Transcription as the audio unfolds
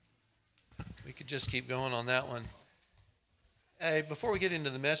could just keep going on that one. Hey, before we get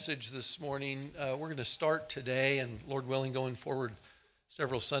into the message this morning, we're going to start today, and Lord willing, going forward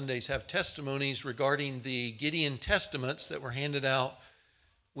several Sundays, have testimonies regarding the Gideon Testaments that were handed out.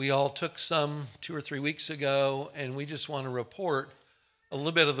 We all took some 2 or 3 weeks ago, and we just want to report a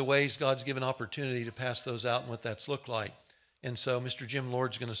little bit of the ways God's given opportunity to pass those out and what that's looked like. And so Mr. Jim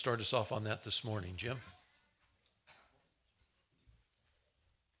Lord's going to start us off on that this morning. Jim?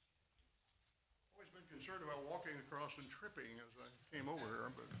 Concerned about walking across and tripping as I came over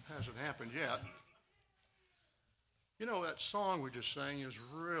here, but it hasn't happened yet. You know, that song we just sang is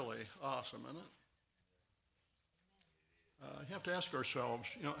really awesome, isn't it? You have to ask ourselves,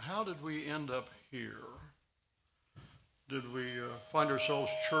 how did we end up here? Did we find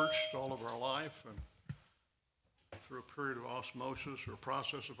ourselves churched all of our life and through a period of osmosis or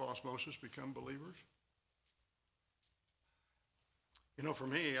process of osmosis become believers? For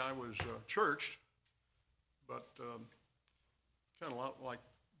me, I was churched, but kind of like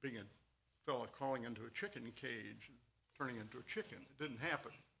being a fella crawling into a chicken cage and turning into a chicken. It didn't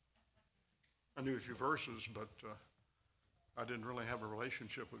happen. I knew a few verses, but I didn't really have a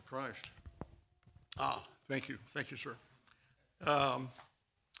relationship with Christ. Thank you, sir. I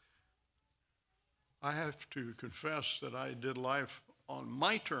have to confess that I did life on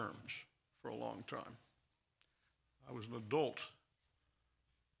my terms for a long time. I was an adult.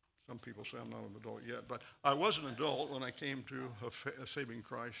 Some people say I'm not an adult yet, but I was an adult when I came to a saving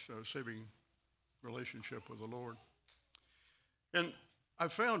Christ, a saving relationship with the Lord. And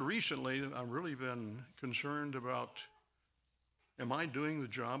I've found recently that I've really been concerned about, am I doing the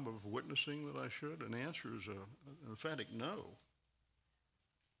job of witnessing that I should? And the answer is an emphatic no.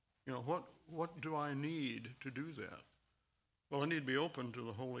 What do I need to do that? Well, I need to be open to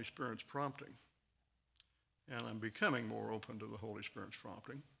the Holy Spirit's prompting. And I'm becoming more open to the Holy Spirit's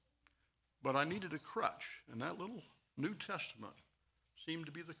prompting. But I needed a crutch, and that little New Testament seemed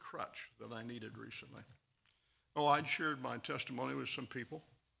to be the crutch that I needed recently. I'd shared my testimony with some people,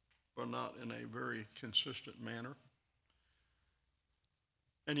 but not in a very consistent manner.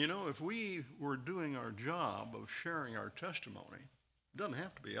 And if we were doing our job of sharing our testimony, it doesn't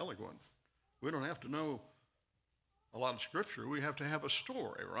have to be eloquent. We don't have to know a lot of scripture. We have to have a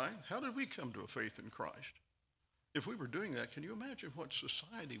story, right? How did we come to a faith in Christ? If we were doing that, can you imagine what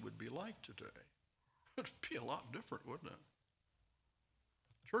society would be like today? It would be a lot different, wouldn't it?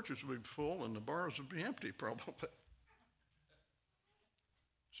 Churches would be full and the bars would be empty, probably.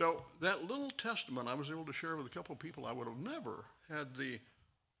 So that little testament I was able to share with a couple of people I would have never had the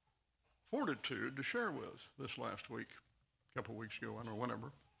fortitude to share with this last week, a couple of weeks ago, I don't know,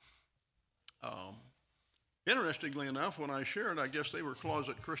 whenever. Interestingly enough, when I shared, I guess they were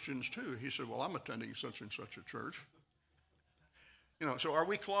closet Christians too. He said, well, I'm attending such and such a church. So are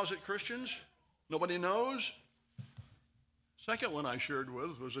we closet Christians? Nobody knows? Second one I shared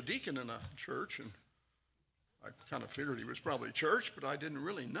with was a deacon in a church, and I kind of figured he was probably church, but I didn't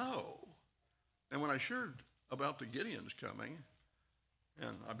really know. And when I shared about the Gideons coming,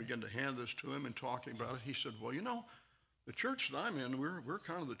 and I began to hand this to him and talking about it, he said, well, the church that I'm in, we're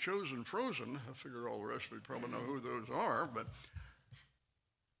kind of the chosen frozen. I figure all the rest of you probably know who those are, but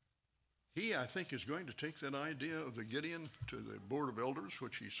he, I think, is going to take that idea of the Gideon to the Board of Elders,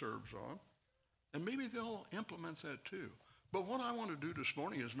 which he serves on, and maybe they'll implement that too. But what I want to do this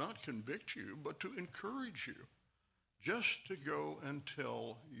morning is not convict you, but to encourage you just to go and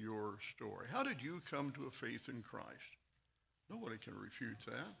tell your story. How did you come to a faith in Christ? Nobody can refute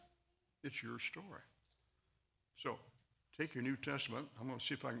that. It's your story. So take your New Testament. I'm going to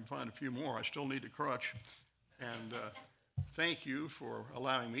see if I can find a few more. I still need a crutch. And thank you for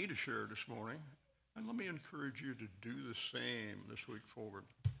allowing me to share this morning. And let me encourage you to do the same this week forward.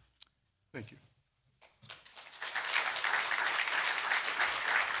 Thank you.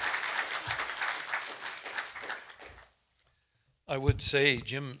 I would say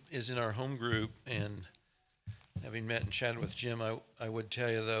Jim is in our home group, and having met and chatted with Jim, I would tell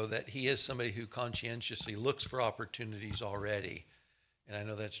you, though, that he is somebody who conscientiously looks for opportunities already. And I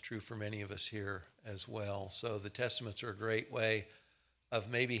know that's true for many of us here as well. So the Testaments are a great way of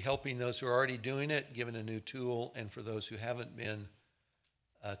maybe helping those who are already doing it, giving a new tool, and for those who haven't been,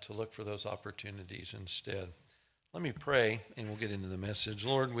 to look for those opportunities instead. Let me pray, and we'll get into the message.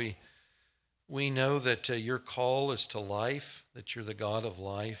 Lord, we know that your call is to life, that you're the God of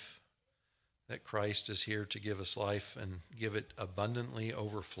life, that Christ is here to give us life and give it abundantly,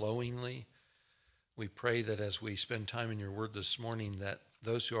 overflowingly. We pray that as we spend time in your word this morning, that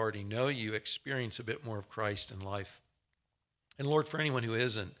those who already know you experience a bit more of Christ in life. And Lord, for anyone who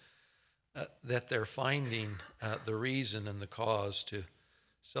isn't, that they're finding the reason and the cause to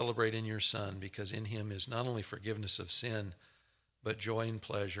celebrate in your Son, because in him is not only forgiveness of sin, but joy and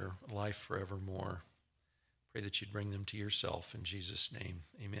pleasure, life forevermore. Pray that you'd bring them to yourself in Jesus' name.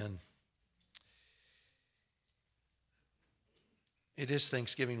 Amen. It is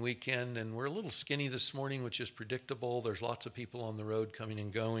Thanksgiving weekend, and we're a little skinny this morning, which is predictable. There's lots of people on the road coming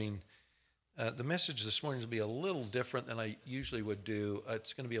and going. The message this morning will be a little different than I usually would do.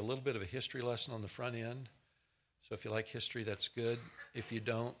 It's going to be a little bit of a history lesson on the front end. So if you like history, that's good. If you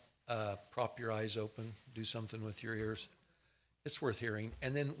don't, prop your eyes open, do something with your ears. It's worth hearing.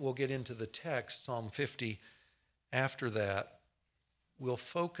 And then we'll get into the text, Psalm 50. After that, we'll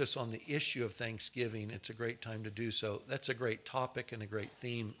focus on the issue of Thanksgiving. It's a great time to do so. That's a great topic and a great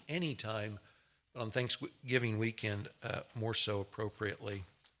theme anytime, but on Thanksgiving weekend, more so appropriately.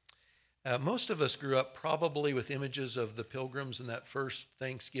 Most of us grew up probably with images of the Pilgrims in that first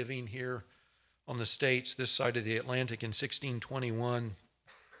Thanksgiving here on the States, this side of the Atlantic in 1621.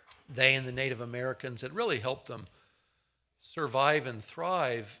 They and the Native Americans had really helped them survive and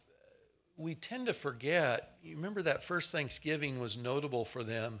thrive. We tend to forget, you remember that first Thanksgiving was notable for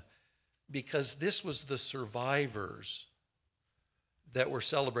them because this was the survivors that were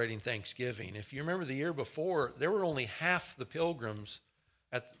celebrating Thanksgiving. If you remember the year before, there were only half the Pilgrims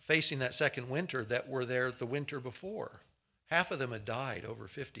facing that second winter that were there the winter before. Half of them had died, over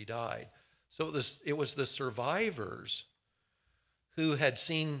 50 died. So it was the survivors who had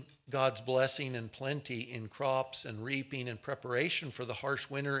seen God's blessing and plenty in crops and reaping and preparation for the harsh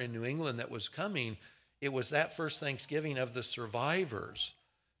winter in New England that was coming. It was that first Thanksgiving of the survivors,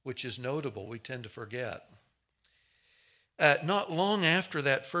 which is notable. We tend to forget. Not long after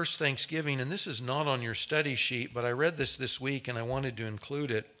that first Thanksgiving, and this is not on your study sheet, but I read this week and I wanted to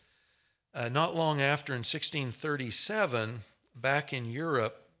include it. Not long after, in 1637, back in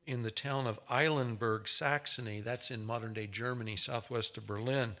Europe, in the town of Eilenburg, Saxony, that's in modern-day Germany, southwest of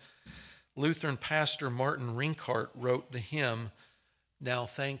Berlin, Lutheran pastor Martin Rinkhart wrote the hymn, "Now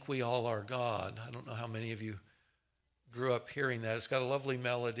Thank We All Our God." I don't know how many of you grew up hearing that. It's got a lovely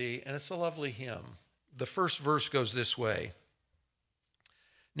melody, and it's a lovely hymn. The first verse goes this way.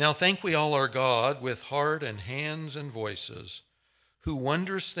 "Now thank we all our God with heart and hands and voices, who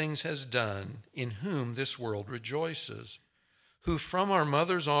wondrous things has done, in whom this world rejoices, who from our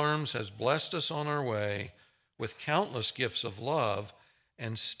mother's arms has blessed us on our way with countless gifts of love,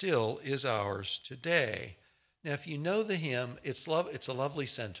 and still is ours today." Now, if you know the hymn, it's a lovely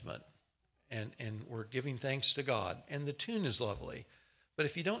sentiment, and we're giving thanks to God, and the tune is lovely. But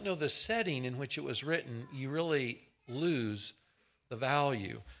if you don't know the setting in which it was written, you really lose the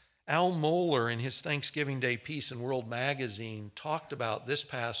value. Al Mohler, in his Thanksgiving Day piece in World Magazine, talked about this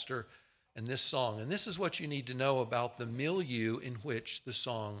pastor and this song. And this is what you need to know about the milieu in which the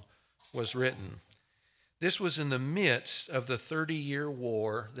song was written. This was in the midst of the 30-year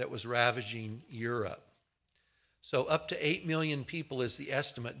war that was ravaging Europe. So up to 8 million people is the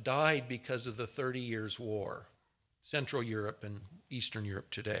estimate died because of the 30 Years' War. Central Europe and Eastern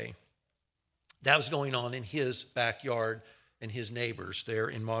Europe today. That was going on in his backyard and his neighbors there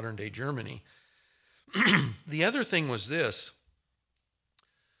in modern-day Germany. The other thing was this.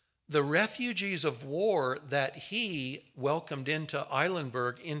 The refugees of war that he welcomed into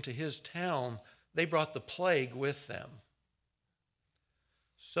Eilenburg, into his town, they brought the plague with them.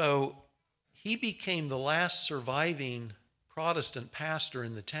 So he became the last surviving Protestant pastor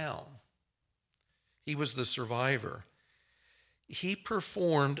in the town. He was the survivor. He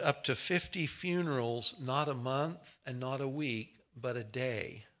performed up to 50 funerals, not a month and not a week, but a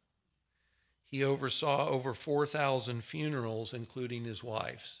day. He oversaw over 4,000 funerals, including his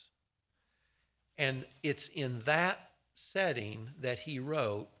wife's. And it's in that setting that he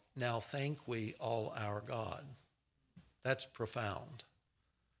wrote, "Now thank we all our God." That's profound.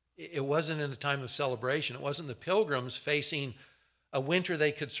 It wasn't in a time of celebration. It wasn't the Pilgrims facing a winter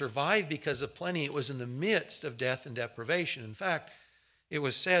they could survive because of plenty. It was in the midst of death and deprivation. In fact, it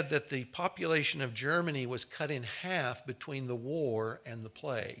was said that the population of Germany was cut in half between the war and the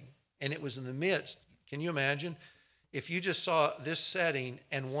plague. And it was in the midst. Can you imagine? If you just saw this setting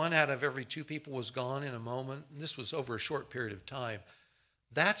and 1 out of every 2 people was gone in a moment, and this was over a short period of time,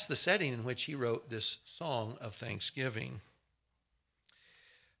 that's the setting in which he wrote this song of thanksgiving.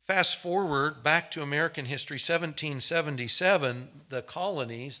 Fast forward back to American history, 1777, the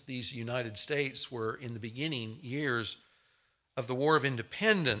colonies, these United States, were in the beginning years of the War of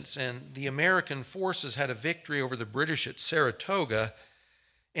Independence, and the American forces had a victory over the British at Saratoga.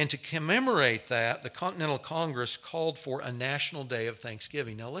 And to commemorate that, the Continental Congress called for a national day of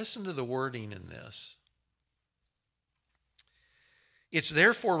thanksgiving. Now listen to the wording in this. It's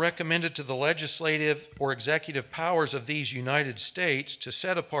therefore recommended to the legislative or executive powers of these United States to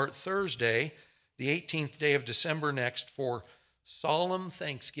set apart Thursday, the 18th day of December next, for solemn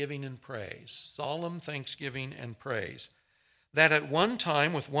thanksgiving and praise. Solemn thanksgiving and praise. That at one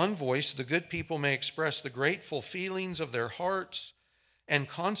time, with one voice, the good people may express the grateful feelings of their hearts and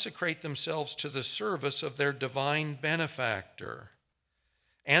consecrate themselves to the service of their divine benefactor.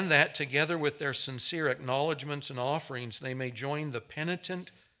 And that, together with their sincere acknowledgments and offerings, they may join the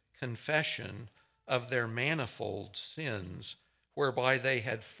penitent confession of their manifold sins, whereby they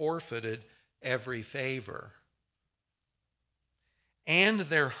had forfeited every favor. And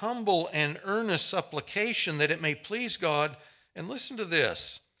their humble and earnest supplication that it may please God, and listen to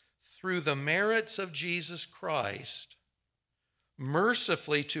this, through the merits of Jesus Christ,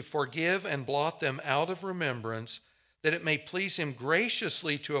 mercifully to forgive and blot them out of remembrance, that it may please him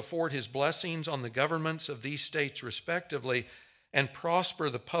graciously to afford his blessings on the governments of these states respectively, and prosper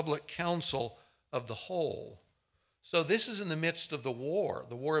the public counsel of the whole. So this is in the midst of the War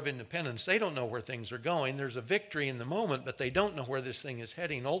of Independence. They don't know where things are going. There's a victory in the moment, but they don't know where this thing is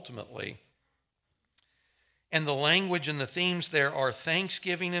heading ultimately. And the language and the themes there are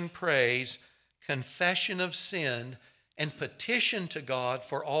thanksgiving and praise, confession of sin, and petition to God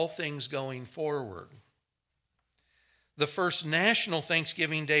for all things going forward. The first national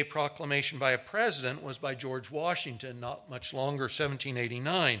Thanksgiving Day proclamation by a president was by George Washington, not much longer,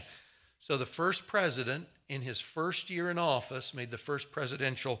 1789. So the first president, in his first year in office, made the first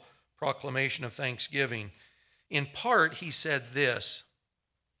presidential proclamation of Thanksgiving. In part, he said this: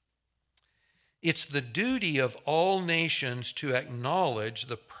 "It's the duty of all nations to acknowledge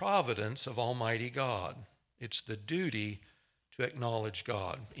the providence of Almighty God." It's the duty to acknowledge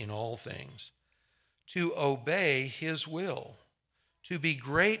God in all things, to obey his will, to be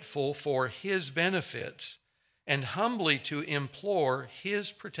grateful for his benefits, and humbly to implore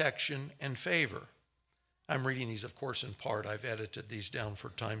his protection and favor. I'm reading these, of course, in part. I've edited these down for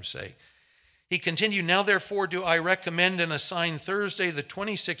time's sake. He continued, "Now therefore do I recommend and assign Thursday, the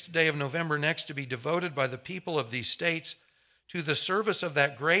 26th day of November next, to be devoted by the people of these states to the service of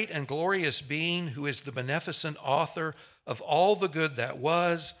that great and glorious being who is the beneficent author of all the good that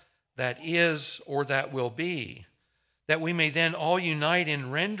was, that is, or that will be, that we may then all unite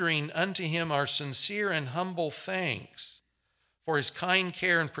in rendering unto him our sincere and humble thanks for his kind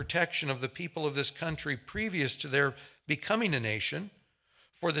care and protection of the people of this country previous to their becoming a nation,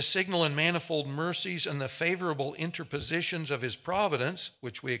 for the signal and manifold mercies and the favorable interpositions of his providence,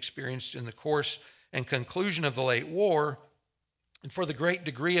 which we experienced in the course and conclusion of the late war, and for the great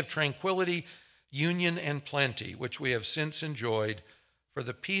degree of tranquility, union, and plenty, which we have since enjoyed, for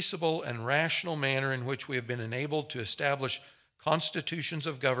the peaceable and rational manner in which we have been enabled to establish constitutions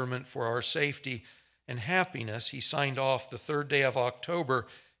of government for our safety and happiness," he signed off the 3rd day of October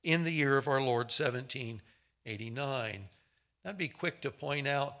in the year of our Lord, 1789. I'd be quick to point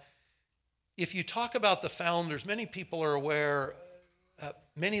out, if you talk about the founders, many people are aware,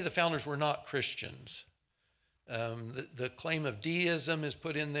 many of the founders were not Christians. The claim of deism is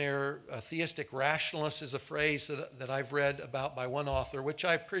put in there. Theistic rationalist is a phrase that I've read about by one author, which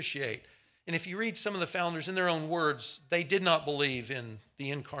I appreciate. And if you read some of the founders in their own words, they did not believe in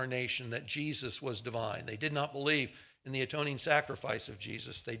the incarnation, that Jesus was divine. They did not believe in the atoning sacrifice of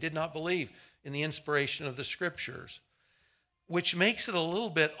Jesus. They did not believe in the inspiration of the scriptures, which makes it a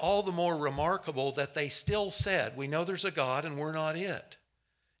little bit all the more remarkable that they still said, we know there's a God and we're not it.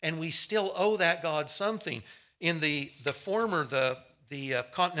 And we still owe that God something. In the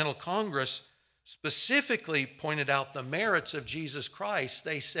Continental Congress specifically pointed out the merits of Jesus Christ.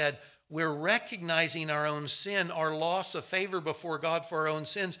 They said, we're recognizing our own sin, our loss of favor before God for our own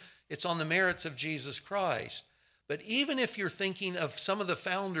sins. It's on the merits of Jesus Christ. But even if you're thinking of some of the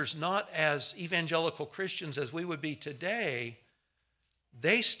founders not as evangelical Christians as we would be today,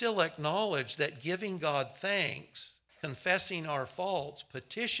 they still acknowledge that giving God thanks, confessing our faults,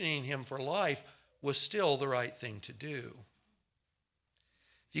 petitioning him for life was still the right thing to do.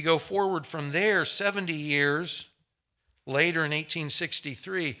 If you go forward from there, 70 years later in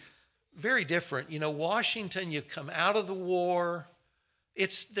 1863, very different. You know, Washington, you come out of the war.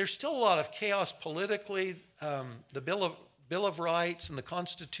 There's still a lot of chaos politically. The Bill of Rights and the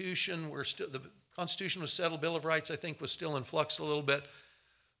Constitution the Constitution was settled. Bill of Rights, I think, was still in flux a little bit.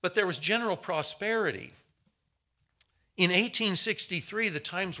 But there was general prosperity. In 1863, the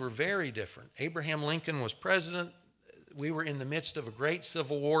times were very different. Abraham Lincoln was president. We were in the midst of a great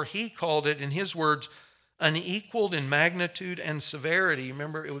civil war. He called it, in his words, unequaled in magnitude and severity.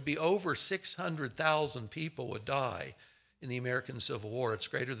 Remember, it would be over 600,000 people would die in the American Civil War. It's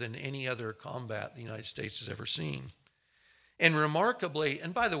greater than any other combat the United States has ever seen. And remarkably,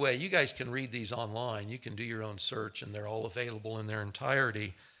 and by the way, you guys can read these online. You can do your own search, and they're all available in their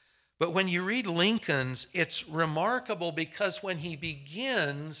entirety. But when you read Lincoln's, it's remarkable because when he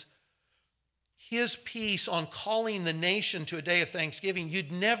begins his piece on calling the nation to a day of thanksgiving,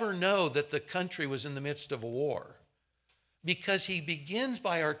 you'd never know that the country was in the midst of a war, because he begins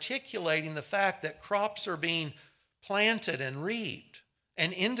by articulating the fact that crops are being planted and reaped,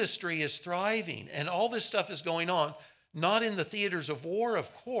 and industry is thriving, and all this stuff is going on, not in the theaters of war,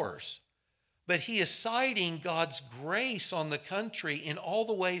 of course, but he is citing God's grace on the country in all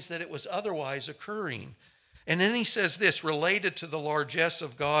the ways that it was otherwise occurring. And then he says this, related to the largesse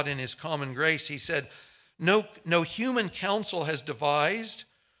of God and his common grace. He said, no human counsel has devised,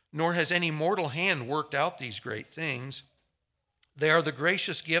 nor has any mortal hand worked out these great things. They are the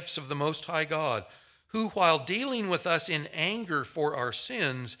gracious gifts of the Most High God, who, while dealing with us in anger for our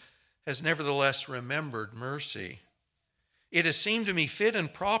sins, has nevertheless remembered mercy. It has seemed to me fit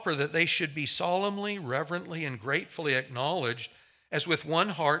and proper that they should be solemnly, reverently, and gratefully acknowledged as with one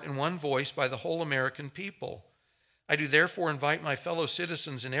heart and one voice by the whole American people. I do therefore invite my fellow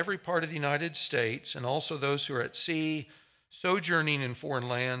citizens in every part of the United States, and also those who are at sea, sojourning in foreign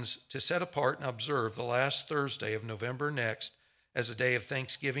lands, to set apart and observe the last Thursday of November next as a day of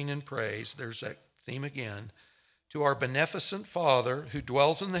thanksgiving and praise. There's that theme again. To our beneficent Father who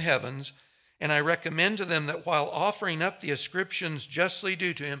dwells in the heavens, and I recommend to them that while offering up the ascriptions justly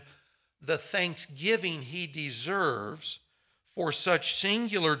due to him, the thanksgiving he deserves for such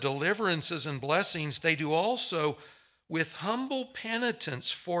singular deliverances and blessings, they do also with humble penitence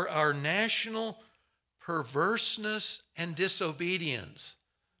for our national perverseness and disobedience.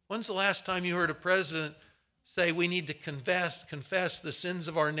 When's the last time you heard a president say we need to confess the sins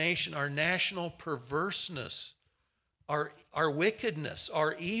of our nation, our national perverseness, our wickedness,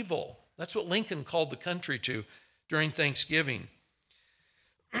 our evil? That's what Lincoln called the country to during Thanksgiving.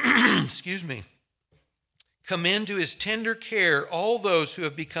 Excuse me. Commend to his tender care all those who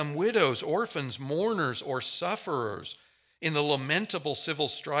have become widows, orphans, mourners, or sufferers in the lamentable civil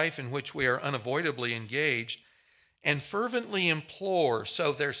strife in which we are unavoidably engaged, and fervently implore.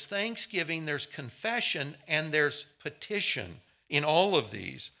 So there's thanksgiving, there's confession, and there's petition in all of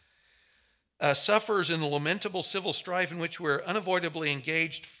these. Sufferers in the lamentable civil strife in which we are unavoidably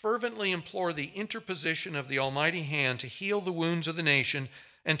engaged, fervently implore the interposition of the Almighty hand to heal the wounds of the nation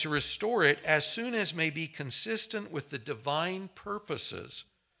and to restore it as soon as may be consistent with the divine purposes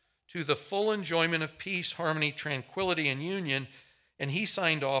to the full enjoyment of peace, harmony, tranquility, and union. And he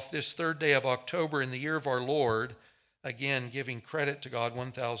signed off this 3rd day of October in the year of our Lord, again giving credit to God,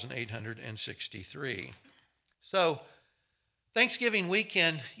 1863. So Thanksgiving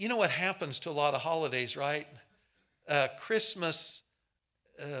weekend, you know what happens to a lot of holidays, right? Christmas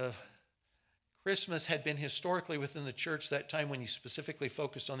had been historically within the church that time when you specifically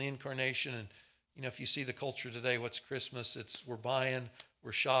focused on the incarnation. And, you know, if you see the culture today, what's Christmas? It's we're buying,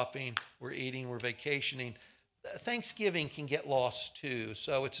 we're shopping, we're eating, we're vacationing. Thanksgiving can get lost too.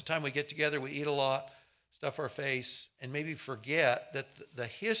 So it's a time we get together, we eat a lot, stuff our face, and maybe forget that the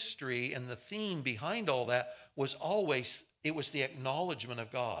history and the theme behind all that was always, it was the acknowledgement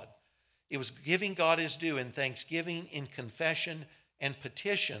of God. It was giving God his due in thanksgiving, in confession, and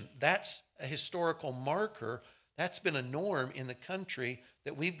petition. That's a historical marker. That's been a norm in the country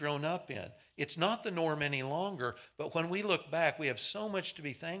that we've grown up in. It's not the norm any longer, but when we look back, we have so much to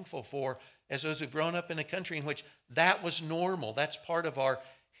be thankful for as those who've grown up in a country in which that was normal. That's part of our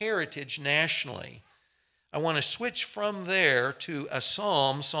heritage nationally. I want to switch from there to a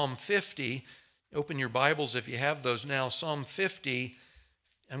psalm, Psalm 50. Open your Bibles if you have those now. Psalm 50.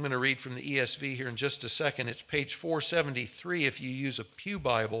 I'm going to read from the ESV here in just a second. It's page 473 if you use a Pew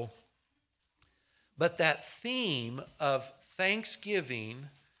Bible. But that theme of thanksgiving,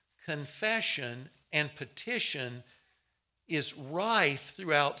 confession, and petition is rife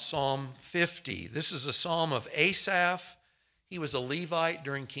throughout Psalm 50. This is a psalm of Asaph. He was a Levite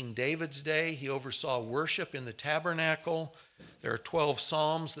during King David's day. He oversaw worship in the tabernacle. There are 12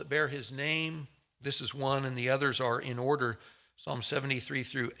 psalms that bear his name. This is one, and the others are in order, Psalm 73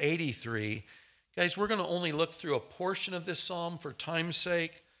 through 83. Guys, we're going to only look through a portion of this psalm for time's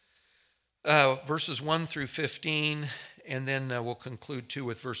sake, verses 1 through 15, and then we'll conclude too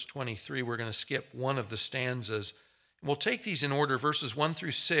with verse 23. We're going to skip one of the stanzas. We'll take these in order, verses 1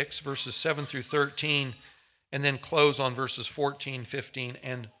 through 6, verses 7 through 13, and then close on verses 14, 15,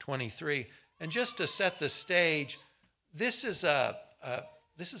 and 23. And just to set the stage, this is a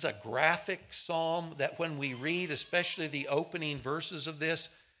graphic psalm that when we read, especially the opening verses of this,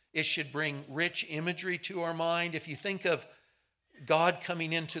 it should bring rich imagery to our mind. If you think of God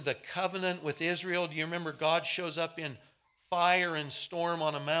coming into the covenant with Israel, do you remember God shows up in fire and storm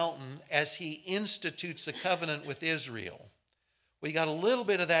on a mountain as he institutes the covenant with Israel. We got a little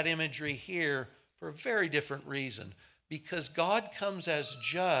bit of that imagery here for a very different reason, because God comes as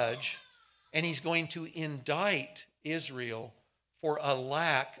judge and he's going to indict Israel for a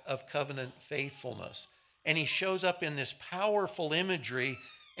lack of covenant faithfulness. And he shows up in this powerful imagery,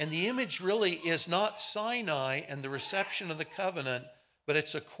 and the image really is not Sinai and the reception of the covenant, but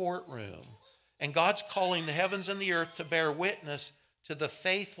it's a courtroom. And God's calling the heavens and the earth to bear witness to the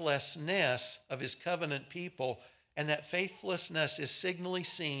faithlessness of his covenant people, and that faithlessness is signally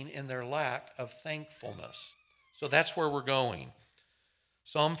seen in their lack of thankfulness. So that's where we're going.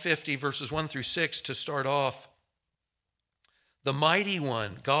 Psalm 50, verses 1 through 6 to start off. The mighty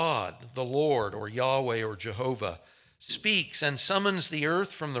one, God, the Lord, or Yahweh, or Jehovah, speaks and summons the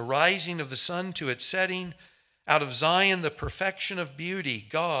earth from the rising of the sun to its setting. Out of Zion, the perfection of beauty,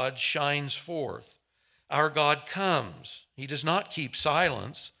 God shines forth. Our God comes. He does not keep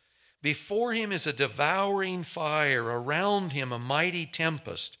silence. Before him is a devouring fire, around him a mighty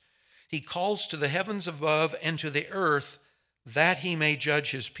tempest. He calls to the heavens above and to the earth that he may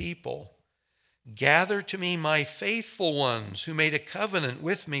judge his people. Gather to me my faithful ones who made a covenant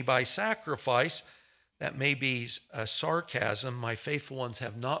with me by sacrifice. That may be a sarcasm. My faithful ones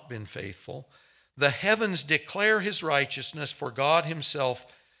have not been faithful. The heavens declare his righteousness, for God himself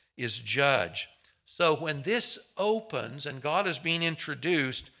is judge. So when this opens and God is being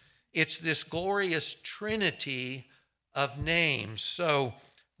introduced, it's this glorious trinity of names. So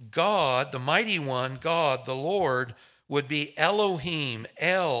God, the mighty one, God, the Lord, would be Elohim,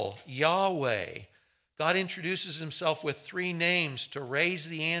 El, Yahweh. God introduces himself with three names to raise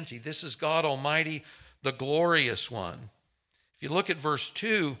the ante. This is God Almighty, the glorious one. If you look at verse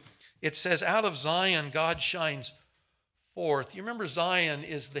 2, it says, out of Zion God shines forth. You remember Zion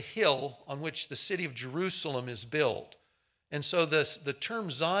is the hill on which the city of Jerusalem is built. And so the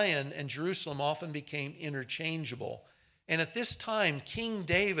term Zion and Jerusalem often became interchangeable. And at this time, King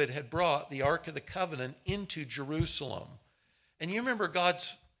David had brought the Ark of the Covenant into Jerusalem. And you remember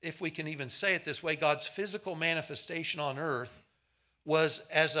God's, if we can even say it this way, God's physical manifestation on earth was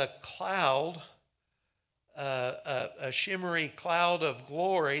as a cloud, a shimmery cloud of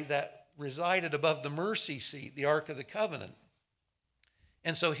glory that resided above the mercy seat, the Ark of the Covenant.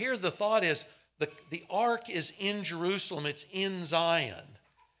 And so here the thought is, the Ark is in Jerusalem, it's in Zion.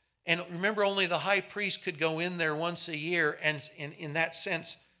 And remember, only the high priest could go in there once a year, and in that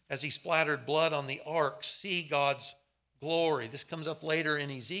sense, as he splattered blood on the ark, see God's glory. This comes up later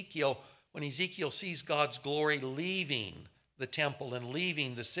in Ezekiel, when Ezekiel sees God's glory leaving the temple and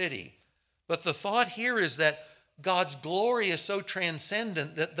leaving the city. But the thought here is that God's glory is so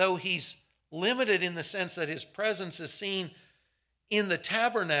transcendent that though he's limited in the sense that his presence is seen in the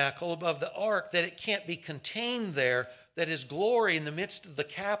tabernacle above the ark, that it can't be contained there, that his glory in the midst of the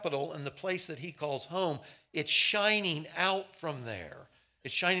capital and the place that he calls home, it's shining out from there.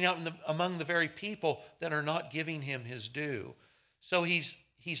 It's shining out among the very people that are not giving him his due. So he's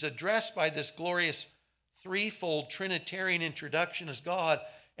addressed by this glorious threefold Trinitarian introduction as God,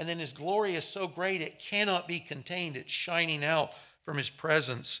 and then his glory is so great it cannot be contained. It's shining out from his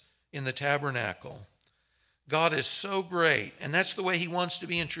presence in the tabernacle. God is so great, and that's the way he wants to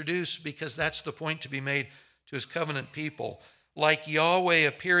be introduced, because that's the point to be made to his covenant people. Like Yahweh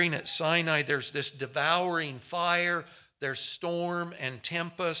appearing at Sinai, there's this devouring fire, there's storm and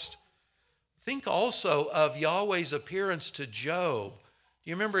tempest. Think also of Yahweh's appearance to Job. Do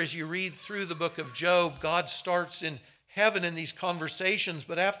you remember, as you read through the book of Job, God starts in heaven in these conversations,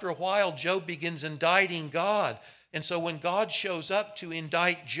 but after a while, Job begins indicting God. And so when God shows up to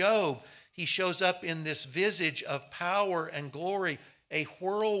indict Job, he shows up in this visage of power and glory, a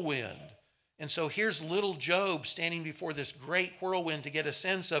whirlwind. And so here's little Job standing before this great whirlwind to get a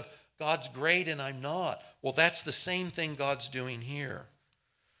sense of God's great and I'm not. Well, that's the same thing God's doing here.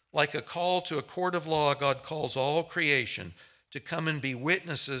 Like a call to a court of law, God calls all creation to come and be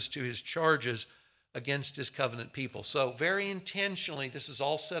witnesses to his charges against his covenant people. So very intentionally, this is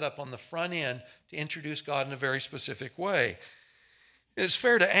all set up on the front end to introduce God in a very specific way. It's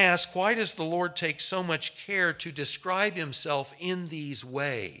fair to ask, why does the Lord take so much care to describe himself in these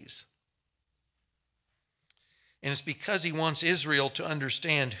ways? And it's because he wants Israel to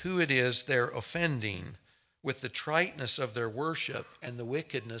understand who it is they're offending with the triteness of their worship and the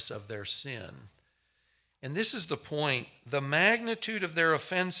wickedness of their sin. And this is the point. The magnitude of their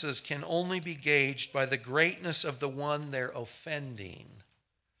offenses can only be gauged by the greatness of the one they're offending.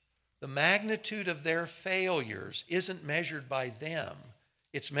 The magnitude of their failures isn't measured by them.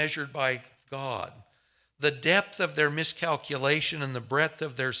 It's measured by God. The depth of their miscalculation and the breadth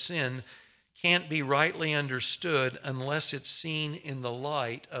of their sin can't be rightly understood unless it's seen in the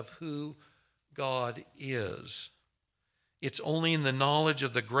light of who God is. It's only in the knowledge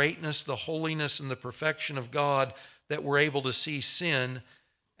of the greatness, the holiness, and the perfection of God that we're able to see sin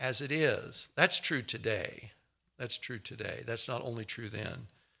as it is. That's true today. That's true today. That's not only true then.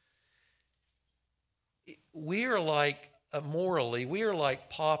 We are like, morally, we are like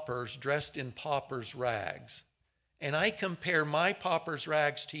paupers dressed in paupers' rags. And I compare my pauper's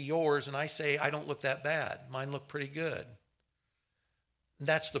rags to yours, and I say, I don't look that bad. Mine look pretty good.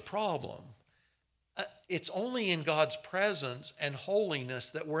 That's the problem. It's only in God's presence and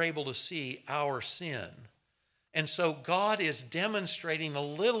holiness that we're able to see our sin. And so God is demonstrating a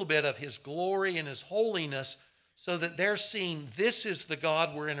little bit of his glory and his holiness so that they're seeing this is the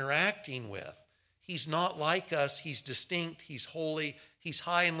God we're interacting with. He's not like us. He's distinct. He's holy. He's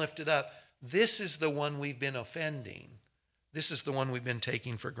high and lifted up. This is the one we've been offending. This is the one we've been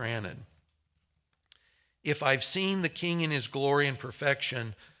taking for granted. If I've seen the King in his glory and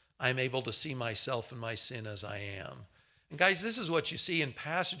perfection, I'm able to see myself and my sin as I am. And guys, this is what you see in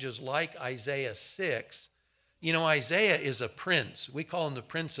passages like Isaiah 6. You know, Isaiah is a prince. We call him the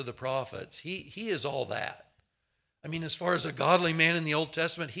prince of the prophets. He is all that. I mean, as far as a godly man in the Old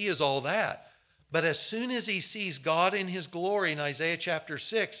Testament, he is all that. But as soon as he sees God in his glory in Isaiah chapter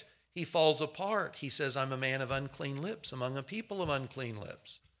 6, he falls apart. He says, I'm a man of unclean lips among a people of unclean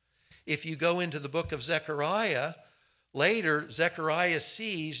lips. If you go into the book of Zechariah, later, Zechariah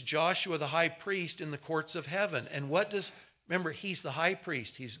sees Joshua the high priest in the courts of heaven. And remember, he's the high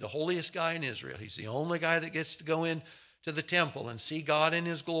priest. He's the holiest guy in Israel. He's the only guy that gets to go in to the temple and see God in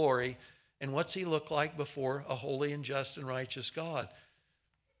his glory. And what's he look like before a holy and just and righteous God?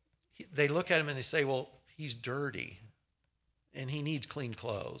 They look at him and they say, well, he's dirty and he needs clean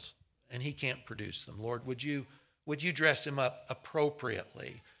clothes and he can't produce them. Lord, would you dress him up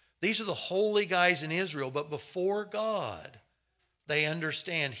appropriately? These are the holy guys in Israel, but before God, they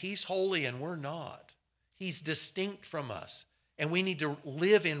understand he's holy and we're not. He's distinct from us, and we need to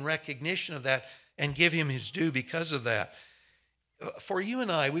live in recognition of that and give him his due because of that. For you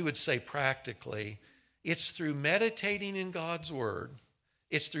and I, we would say practically, it's through meditating in God's word,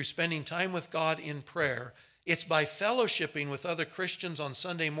 it's through spending time with God in prayer, it's by fellowshipping with other Christians on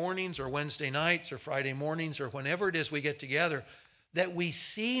Sunday mornings or Wednesday nights or Friday mornings or whenever it is we get together, that we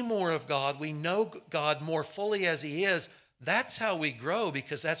see more of God, we know God more fully as he is. That's how we grow,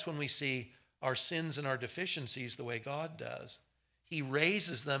 because that's when we see our sins and our deficiencies the way God does. He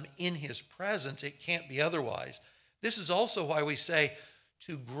raises them in his presence. It can't be otherwise. This is also why we say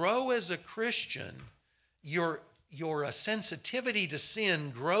to grow as a Christian, your sensitivity to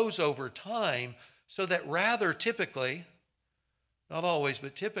sin grows over time, so that rather typically, not always,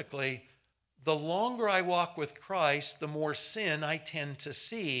 but typically, the longer I walk with Christ, the more sin I tend to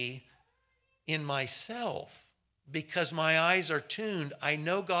see in myself, because my eyes are tuned. I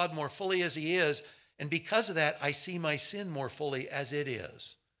know God more fully as he is, and because of that, I see my sin more fully as it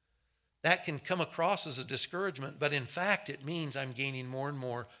is. That can come across as a discouragement, but in fact, it means I'm gaining more and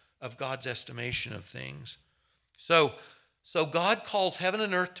more of God's estimation of things. So God calls heaven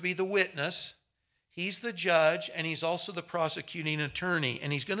and earth to be the witness. He's the judge, and he's also the prosecuting attorney.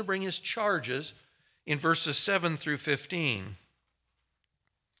 And he's going to bring his charges in verses 7 through 15.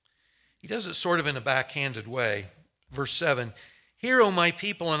 He does it sort of in a backhanded way. Verse 7, Hear, O my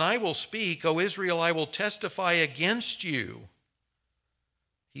people, and I will speak. O Israel, I will testify against you.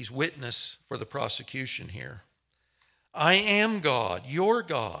 He's witness for the prosecution here. I am God, your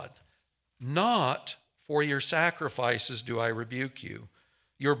God. Not for your sacrifices do I rebuke you.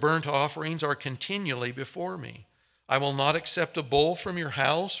 Your burnt offerings are continually before me. I will not accept a bull from your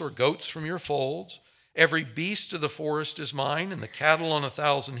house or goats from your folds. Every beast of the forest is mine, and the cattle on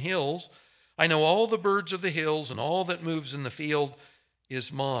 1,000 hills. I know all the birds of the hills, and all that moves in the field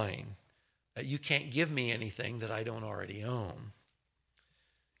is mine. You can't give me anything that I don't already own.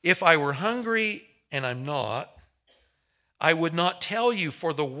 If I were hungry, and I'm not, I would not tell you,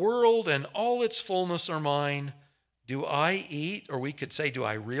 for the world and all its fullness are mine. Do I eat, or we could say, do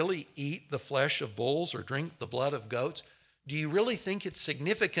I really eat the flesh of bulls or drink the blood of goats? Do you really think it's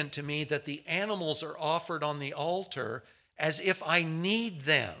significant to me that the animals are offered on the altar as if I need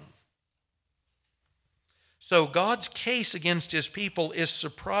them? So God's case against his people is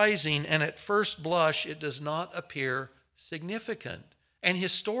surprising, and at first blush, it does not appear significant. And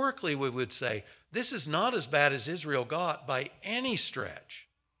historically, we would say, this is not as bad as Israel got by any stretch.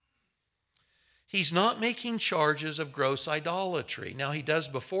 He's not making charges of gross idolatry. Now, he does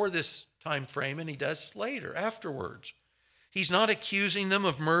before this time frame, and he does later, afterwards. He's not accusing them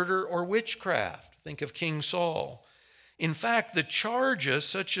of murder or witchcraft. Think of King Saul. In fact, the charges,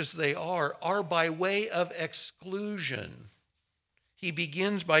 such as they are by way of exclusion. He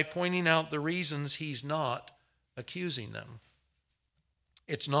begins by pointing out the reasons he's not accusing them.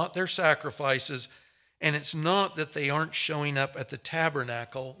 It's not their sacrifices, and it's not that they aren't showing up at the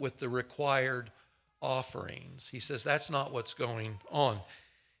tabernacle with the required offerings. He says that's not what's going on.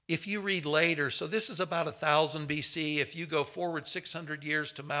 If you read later, so this is about 1000 BC, if you go forward 600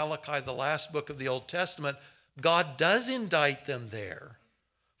 years to Malachi, the last book of the Old Testament, God does indict them there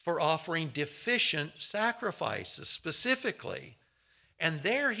for offering deficient sacrifices specifically. And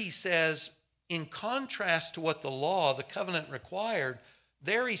there he says, in contrast to what the law, the covenant required,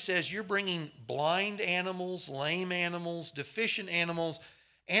 there he says you're bringing blind animals, lame animals, deficient animals,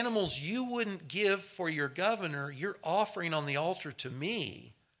 animals you wouldn't give for your governor, you're offering on the altar to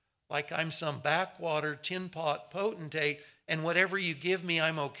me, like I'm some backwater tin pot potentate, and whatever you give me,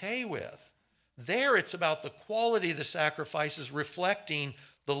 I'm okay with. There it's about the quality of the sacrifices reflecting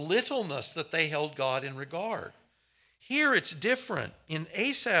the littleness that they held God in regard. Here it's different. In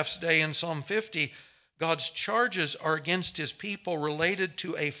Asaph's day in Psalm 50, God's charges are against his people related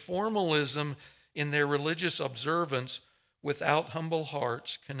to a formalism in their religious observance without humble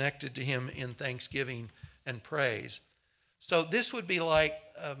hearts connected to him in thanksgiving and praise. So this would be like,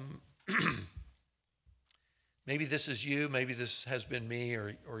 maybe this is you, maybe this has been me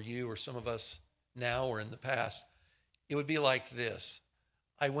or you or some of us now or in the past. It would be like this.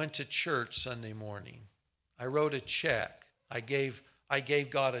 I went to church Sunday morning. I wrote a check. I gave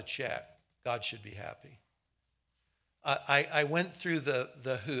God a check. God should be happy. I went through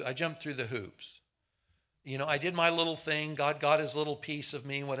I jumped through the hoops. You know, I did my little thing. God got his little piece of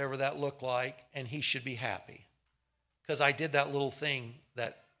me, whatever that looked like, and he should be happy. Because I did that little thing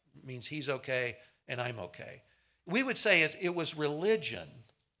that means he's okay and I'm okay. We would say it was religion.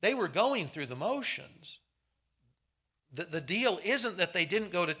 They were going through the motions. The deal isn't that they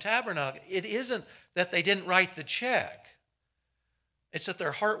didn't go to tabernacle. It isn't that they didn't write the check. It's that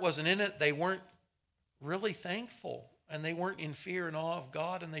their heart wasn't in it. They weren't really thankful, and they weren't in fear and awe of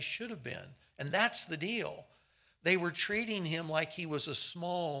God, and they should have been. And that's the deal. They were treating him like he was a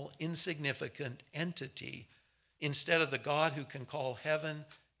small, insignificant entity instead of the God who can call heaven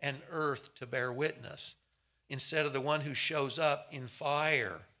and earth to bear witness, instead of the one who shows up in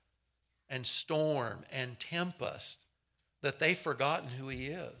fire and storm and tempest, that they've forgotten who he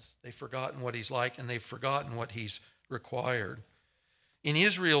is. They've forgotten what he's like, and they've forgotten what he's required. In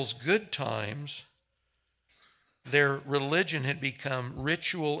Israel's good times, their religion had become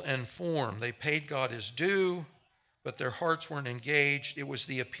ritual and form. They paid God his due, but their hearts weren't engaged. It was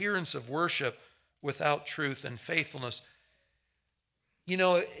the appearance of worship without truth and faithfulness. You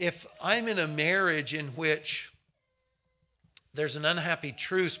know, if I'm in a marriage in which there's an unhappy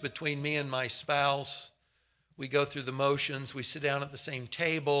truce between me and my spouse, we go through the motions, we sit down at the same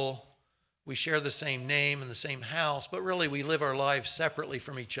table, we share the same name and the same house, but really we live our lives separately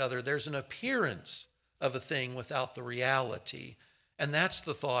from each other. There's an appearance of a thing without the reality. And that's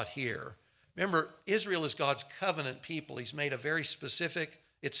the thought here. Remember, Israel is God's covenant people. He's made a very specific,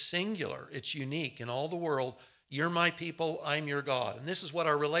 it's singular, it's unique in all the world. You're my people, I'm your God. And this is what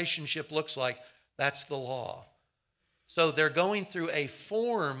our relationship looks like. That's the law. So they're going through a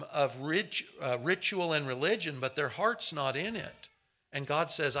form of ritual and religion, but their heart's not in it. And God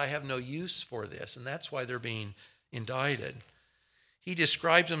says, I have no use for this. And that's why they're being indicted. He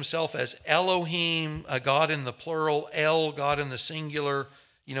describes himself as Elohim, a God in the plural, El, God in the singular.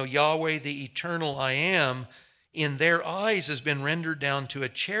 You know, Yahweh, the eternal I am, in their eyes has been rendered down to a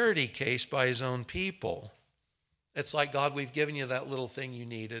charity case by his own people. It's like, God, we've given you that little thing you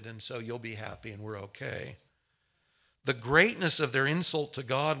needed, and so you'll be happy and we're okay. The greatness of their insult to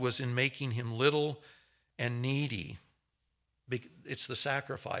God was in making him little and needy. It's the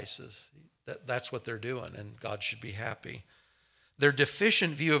sacrifices. That's what they're doing, and God should be happy. Their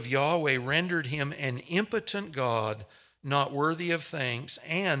deficient view of Yahweh rendered him an impotent God, not worthy of thanks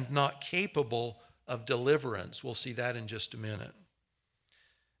and not capable of deliverance. We'll see that in just a minute.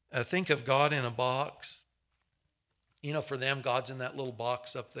 Think of God in a box. You know, for them, God's in that little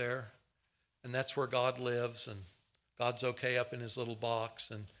box up there, and that's where God lives, and God's okay up in his little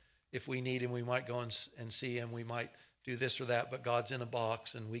box, and if we need him, we might go and see him. We might do this or that, but God's in a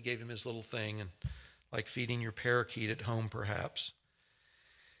box, and we gave him his little thing, and like feeding your parakeet at home, perhaps.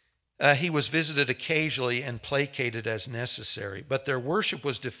 He was visited occasionally and placated as necessary, but their worship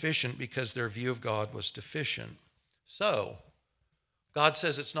was deficient because their view of God was deficient. So, God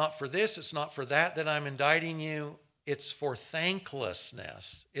says it's not for this, it's not for that I'm indicting you. It's for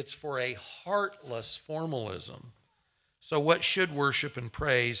thanklessness. It's for a heartless formalism. So what should worship and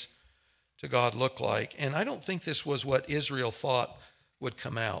praise to God look like? And I don't think this was what Israel thought would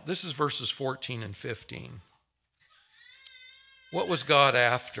come out. This is verses 14 and 15. What was God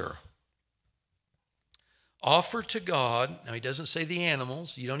after? Offer to God, now he doesn't say the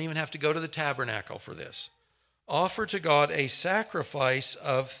animals, you don't even have to go to the tabernacle for this. Offer to God a sacrifice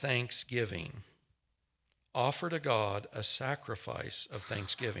of thanksgiving. Offer to God a sacrifice of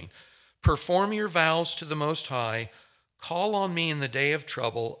thanksgiving. Perform your vows to the Most High. Call on me in the day of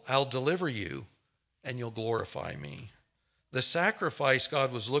trouble. I'll deliver you, and you'll glorify me. The sacrifice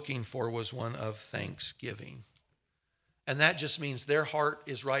God was looking for was one of thanksgiving. And that just means their heart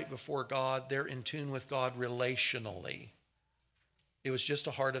is right before God. They're in tune with God relationally. It was just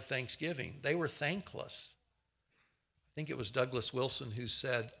a heart of thanksgiving. They were thankless. I think it was Douglas Wilson who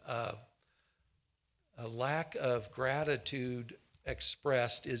said, a lack of gratitude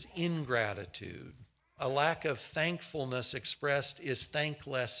expressed is ingratitude. A lack of thankfulness expressed is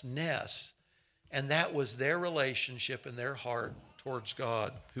thanklessness. And that was their relationship and their heart towards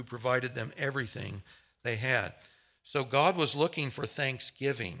God, who provided them everything they had. So God was looking for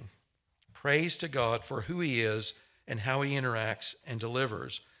thanksgiving, praise to God for who he is and how he interacts and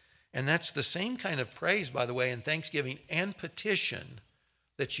delivers. And that's the same kind of praise, by the way, in thanksgiving and petition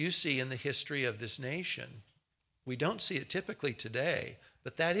that you see in the history of this nation. We don't see it typically today,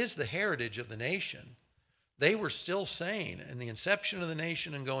 but that is the heritage of the nation. They were still saying in the inception of the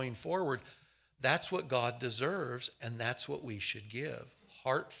nation and going forward, that's what God deserves, and that's what we should give.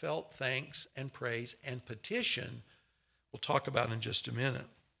 Heartfelt thanks and praise and petition, we'll talk about in just a minute.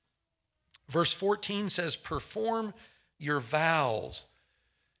 Verse 14 says, perform your vows.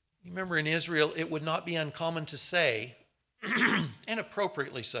 You remember in Israel, it would not be uncommon to say, and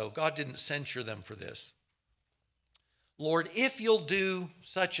appropriately so, God didn't censure them for this. Lord, if you'll do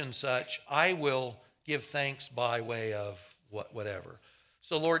such and such, I will give thanks by way of whatever.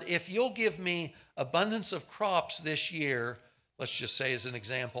 So Lord, if you'll give me abundance of crops this year, let's just say as an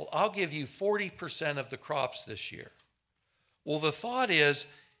example, I'll give you 40% of the crops this year. Well, the thought is,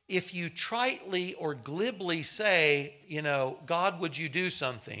 if you tritely or glibly say, God, would you do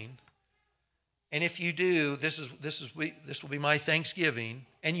something? And if you do, this will be my thanksgiving,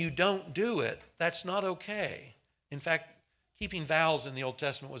 and you don't do it, that's not okay. In fact, keeping vows in the Old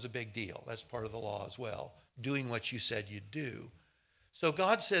Testament was a big deal. That's part of the law as well, doing what you said you'd do. So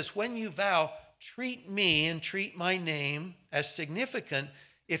God says, when you vow, treat me and treat my name as significant.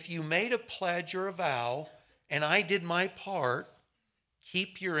 If you made a pledge or a vow, and I did my part,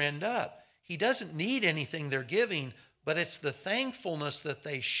 keep your end up. He doesn't need anything they're giving, but it's the thankfulness that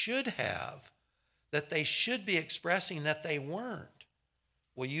they should have, that they should be expressing that they weren't.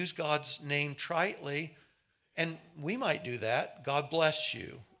 We'll use God's name tritely, and we might do that. God bless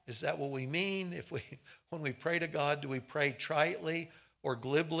you. Is that what we mean? When we pray to God, do we pray tritely or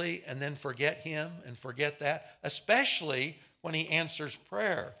glibly and then forget him and forget that? Especially when he answers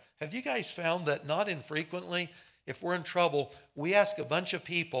prayer. Have you guys found that not infrequently, if we're in trouble, we ask a bunch of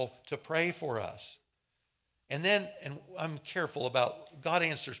people to pray for us? And I'm careful about, God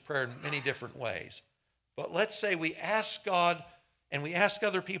answers prayer in many different ways. But let's say we ask God and we ask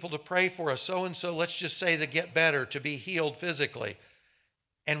other people to pray for us, so-and-so, let's just say to get better, to be healed physically.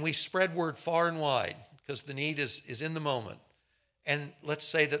 And we spread word far and wide because the need is in the moment. And let's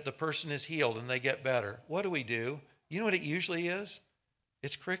say that the person is healed and they get better. What do? You know what it usually is?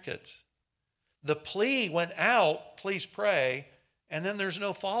 It's crickets. The plea went out, please pray, and then there's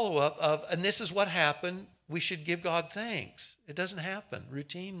no follow-up of, and this is what happened, we should give God thanks. It doesn't happen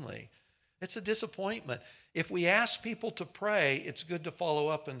routinely. It's a disappointment. If we ask people to pray, it's good to follow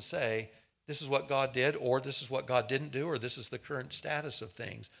up and say, this is what God did, or this is what God didn't do, or this is the current status of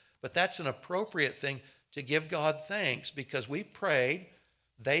things. But that's an appropriate thing to give God thanks because we prayed,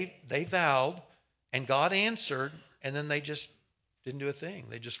 they vowed, and God answered, and then they just didn't do a thing.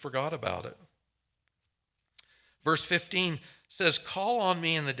 They just forgot about it. Verse 15 says, call on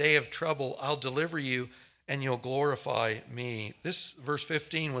me in the day of trouble. I'll deliver you and you'll glorify me. This verse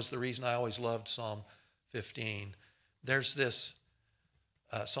 15 was the reason I always loved Psalm 15. There's this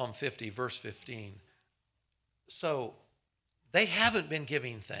Psalm 50, verse 15. So they haven't been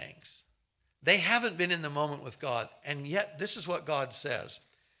giving thanks. They haven't been in the moment with God. And yet this is what God says.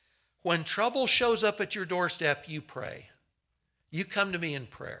 When trouble shows up at your doorstep, you pray. You come to me in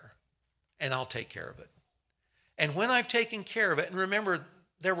prayer, and I'll take care of it. And when I've taken care of it, and remember,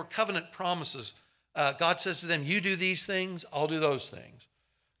 there were covenant promises. God says to them, you do these things, I'll do those things.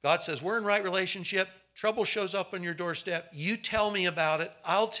 God says, we're in right relationship. Trouble shows up on your doorstep. You tell me about it.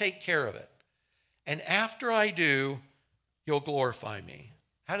 I'll take care of it. And after I do, you'll glorify me.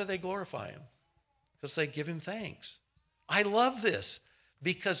 How do they glorify him? Because they give him thanks. I love this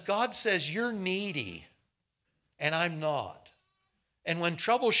because God says you're needy and I'm not. And when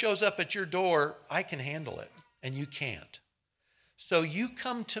trouble shows up at your door, I can handle it and you can't. So you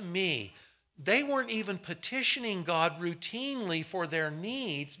come to me. They weren't even petitioning God routinely for their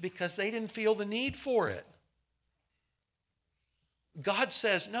needs because they didn't feel the need for it. God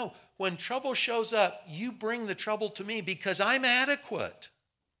says, no, when trouble shows up, you bring the trouble to me because I'm adequate.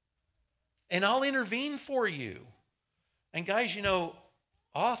 And I'll intervene for you. And guys,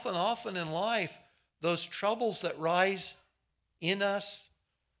 often in life, those troubles that rise in us,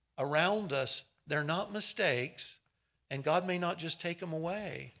 around us, they're not mistakes. And God may not just take them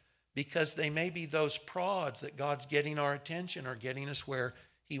away because they may be those prods that God's getting our attention or getting us where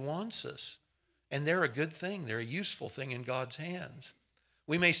he wants us. And they're a good thing. They're a useful thing in God's hands.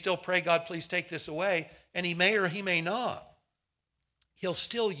 We may still pray, God, please take this away. And he may or he may not. He'll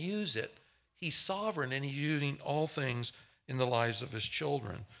still use it. He's sovereign and he's using all things in the lives of his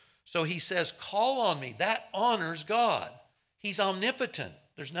children. So he says, call on me. That honors God. He's omnipotent.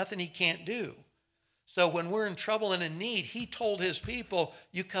 There's nothing he can't do. So when we're in trouble and in need, he told his people,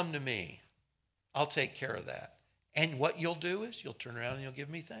 you come to me. I'll take care of that. And what you'll do is you'll turn around and you'll give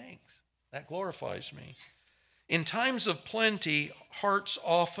me thanks. That glorifies me. In times of plenty, hearts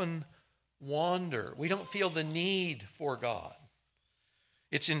often wander. We don't feel the need for God.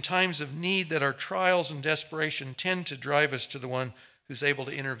 It's in times of need that our trials and desperation tend to drive us to the one who's able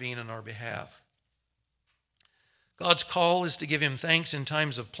to intervene on our behalf. God's call is to give him thanks in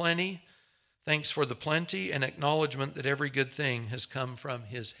times of plenty, thanks for the plenty, and acknowledgement that every good thing has come from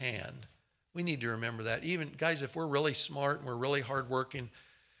his hand. We need to remember that. Even, guys, if we're really smart and we're really hardworking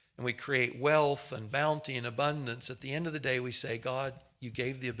and we create wealth and bounty and abundance, at the end of the day we say, God, you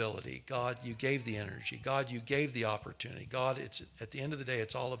gave the ability. God, you gave the energy. God, you gave the opportunity. God, at the end of the day,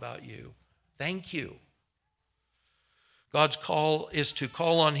 it's all about you. Thank you. God's call is to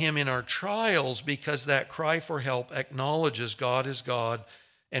call on him in our trials because that cry for help acknowledges God is God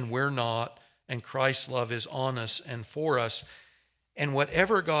and we're not, and Christ's love is on us and for us. And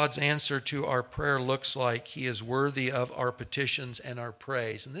whatever God's answer to our prayer looks like, he is worthy of our petitions and our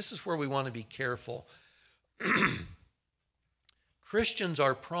praise. And this is where we want to be careful. Christians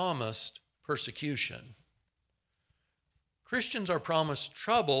are promised persecution. Christians are promised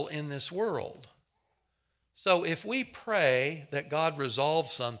trouble in this world. So if we pray that God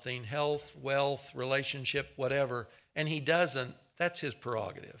resolves something, health, wealth, relationship, whatever, and he doesn't, that's his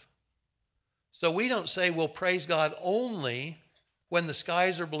prerogative. So we don't say we'll praise God only when the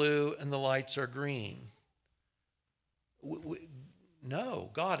skies are blue and the lights are green. No,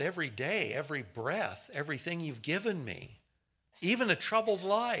 God, every day, every breath, everything you've given me, even a troubled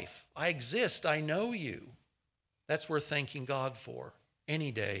life, I exist, I know you. That's worth thanking God for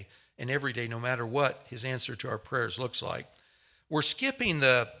any day and every day, no matter what his answer to our prayers looks like. We're skipping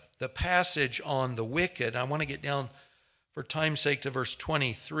the passage on the wicked. I want to get down, for time's sake, to verse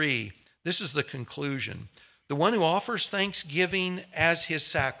 23. This is the conclusion. The one who offers thanksgiving as his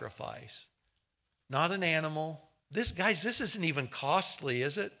sacrifice, not an animal. This isn't even costly,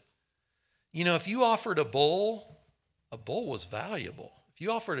 is it? If you offered a bull was valuable. If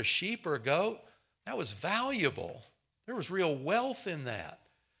you offered a sheep or a goat, that was valuable. There was real wealth in that.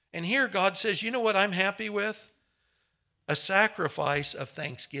 And here God says, you know what I'm happy with? A sacrifice of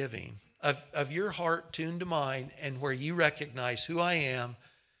thanksgiving, of your heart tuned to mine, and where you recognize who I am,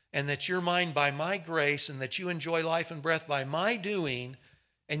 and that you're mine by my grace, and that you enjoy life and breath by my doing,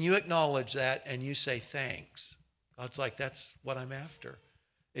 and you acknowledge that, and you say thanks. God's like, that's what I'm after,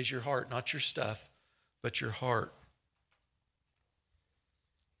 is your heart, not your stuff, but your heart.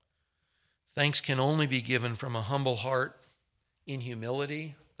 Thanks can only be given from a humble heart in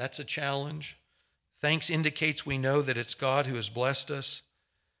humility. That's a challenge. Thanks indicates we know that it's God who has blessed us.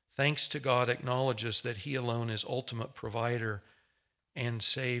 Thanks to God acknowledges that he alone is ultimate provider and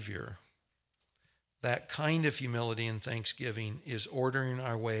Savior. That kind of humility and thanksgiving is ordering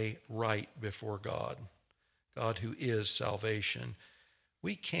our way right before God, God who is salvation.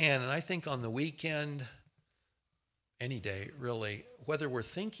 We can, and I think on the weekend, any day really, whether we're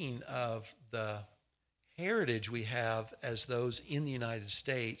thinking of the heritage we have as those in the United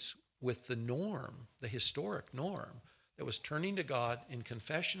States with the norm, the historic norm, that was turning to God in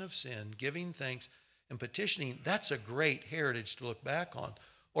confession of sin, giving thanks, and petitioning, that's a great heritage to look back on.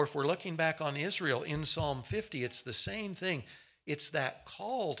 Or if we're looking back on Israel in Psalm 50, it's the same thing. It's that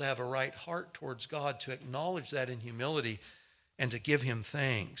call to have a right heart towards God, to acknowledge that in humility and to give him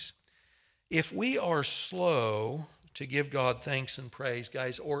thanks. If we are slow to give God thanks and praise,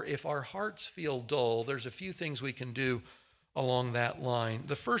 guys, or if our hearts feel dull, there's a few things we can do along that line.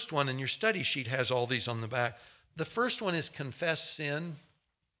 The first one, and your study sheet has all these on the back. The first one is confess sin.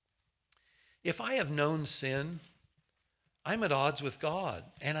 If I have known sin, I'm at odds with God,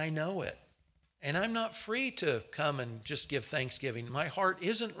 and I know it. And I'm not free to come and just give thanksgiving. My heart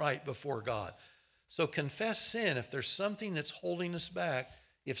isn't right before God. So confess sin. If there's something that's holding us back,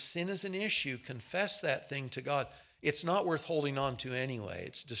 if sin is an issue, confess that thing to God. It's not worth holding on to anyway.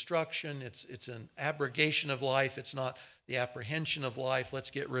 It's destruction. It's an abrogation of life. It's not the apprehension of life. Let's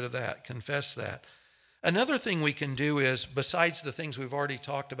get rid of that. Confess that. Another thing we can do is, besides the things we've already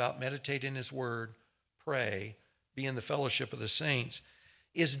talked about, meditate in his word, pray, be in the fellowship of the saints,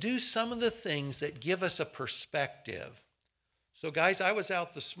 is do some of the things that give us a perspective. So guys, I was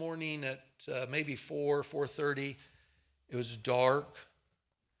out this morning at maybe 4:30. It was dark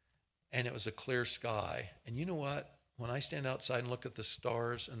and it was a clear sky. And you know what? When I stand outside and look at the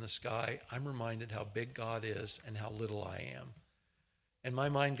stars and the sky, I'm reminded how big God is and how little I am. And my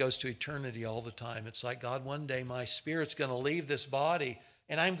mind goes to eternity all the time. It's like, God, one day my spirit's going to leave this body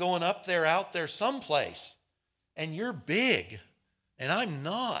and I'm going up there, out there someplace. And you're big and I'm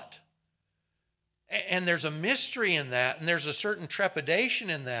not. And there's a mystery in that, and there's a certain trepidation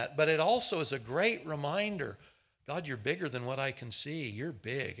in that, but it also is a great reminder. God, you're bigger than what I can see. You're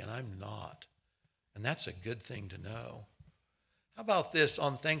big and I'm not. And that's a good thing to know. How about this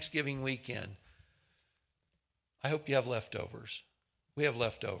on Thanksgiving weekend? I hope you have leftovers. We have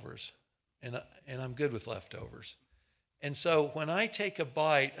leftovers, and I'm good with leftovers. And so when I take a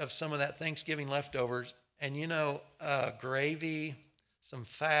bite of some of that Thanksgiving leftovers, and gravy, some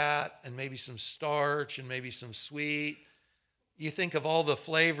fat, and maybe some starch, and maybe some sweet, you think of all the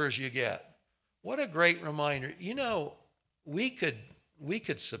flavors you get. What a great reminder. We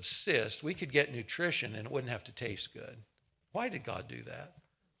could subsist, we could get nutrition, and it wouldn't have to taste good. Why did God do that?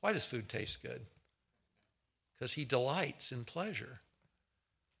 Why does food taste good? Because he delights in pleasure.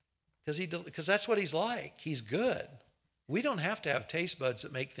 Because that's what he's like. He's good. We don't have to have taste buds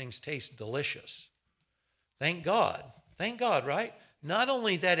that make things taste delicious. Thank God. Thank God, right? Not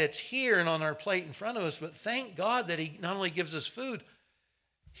only that it's here and on our plate in front of us, but thank God that he not only gives us food,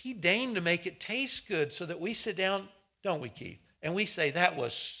 he deigned to make it taste good so that we sit down, don't we, Keith? And we say, that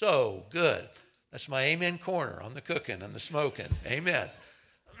was so good. That's my amen corner on the cooking and the smoking. Amen.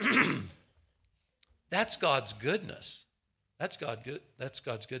 That's God's goodness. That's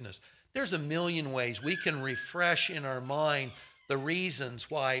God's goodness. There's a million ways we can refresh in our mind the reasons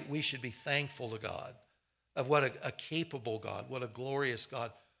why we should be thankful to God, of what a capable God, what a glorious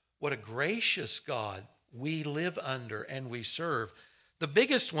God, what a gracious God we live under and we serve. The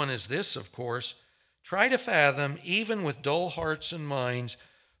biggest one is this, of course. Try to fathom, even with dull hearts and minds,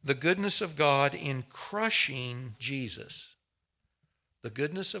 the goodness of God in crushing Jesus. The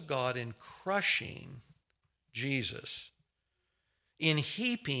goodness of God in crushing Jesus. In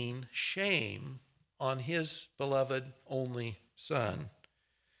heaping shame on his beloved only Son,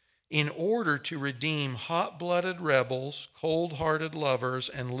 in order to redeem hot-blooded rebels, cold-hearted lovers,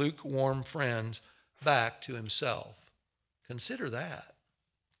 and lukewarm friends back to himself. Consider that.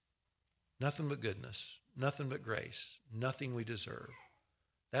 Nothing but goodness, nothing but grace, nothing we deserve.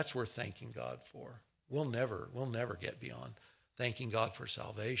 That's worth thanking God for. We'll never get beyond thanking God for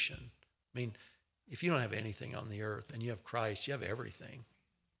salvation. I mean, if you don't have anything on the earth and you have Christ, you have everything.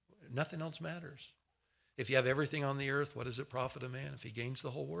 Nothing else matters. If you have everything on the earth, what does it profit a man if he gains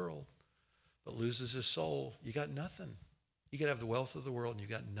the whole world but loses his soul? You got nothing. You could have the wealth of the world and you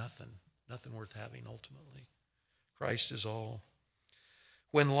got nothing. Nothing worth having ultimately. Christ is all.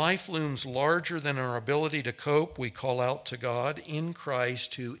 When life looms larger than our ability to cope, we call out to God in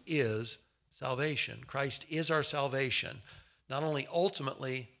Christ, who is salvation. Christ is our salvation, not only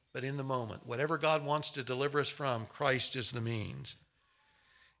ultimately, but in the moment. Whatever God wants to deliver us from, Christ is the means.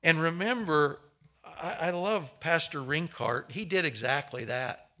 And remember, I love Pastor Rinkart. He did exactly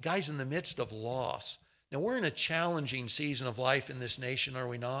that. Guys, in the midst of loss. Now, we're in a challenging season of life in this nation, are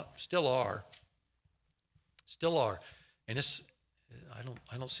we not? Still are. Still are. And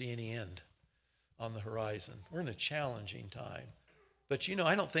I don't see any end on the horizon. We're in a challenging time. But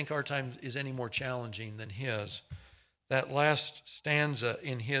I don't think our time is any more challenging than his. That last stanza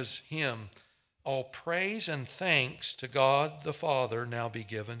in his hymn, all praise and thanks to God the Father now be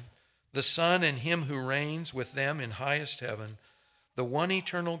given, the Son and him who reigns with them in highest heaven, the one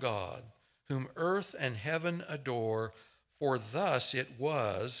eternal God, whom earth and heaven adore, for thus it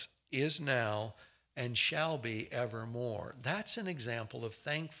was, is now, and shall be evermore. That's an example of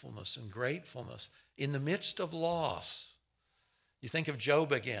thankfulness and gratefulness in the midst of loss. You think of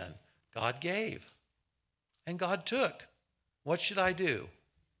Job again. God gave and God took. What should I do?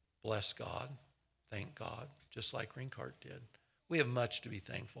 Bless God, thank God, just like Rinkart did. We have much to be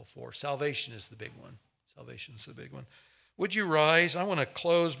thankful for. Salvation is the big one. Salvation is the big one. Would you rise? I want to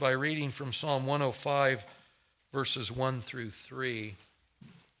close by reading from Psalm 105, verses 1 through 3.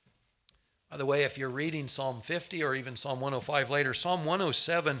 By the way, if you're reading Psalm 50 or even Psalm 105 later, Psalm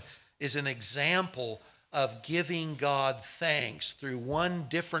 107 is an example of giving God thanks through one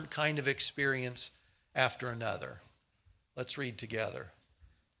different kind of experience after another. Let's read together.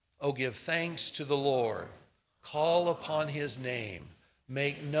 Oh, give thanks to the Lord. Call upon his name.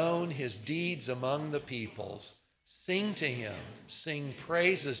 Make known his deeds among the peoples. Sing to him. Sing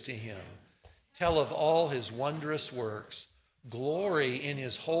praises to him. Tell of all his wondrous works. Glory in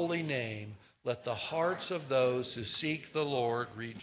his holy name. Let the hearts of those who seek the Lord rejoice.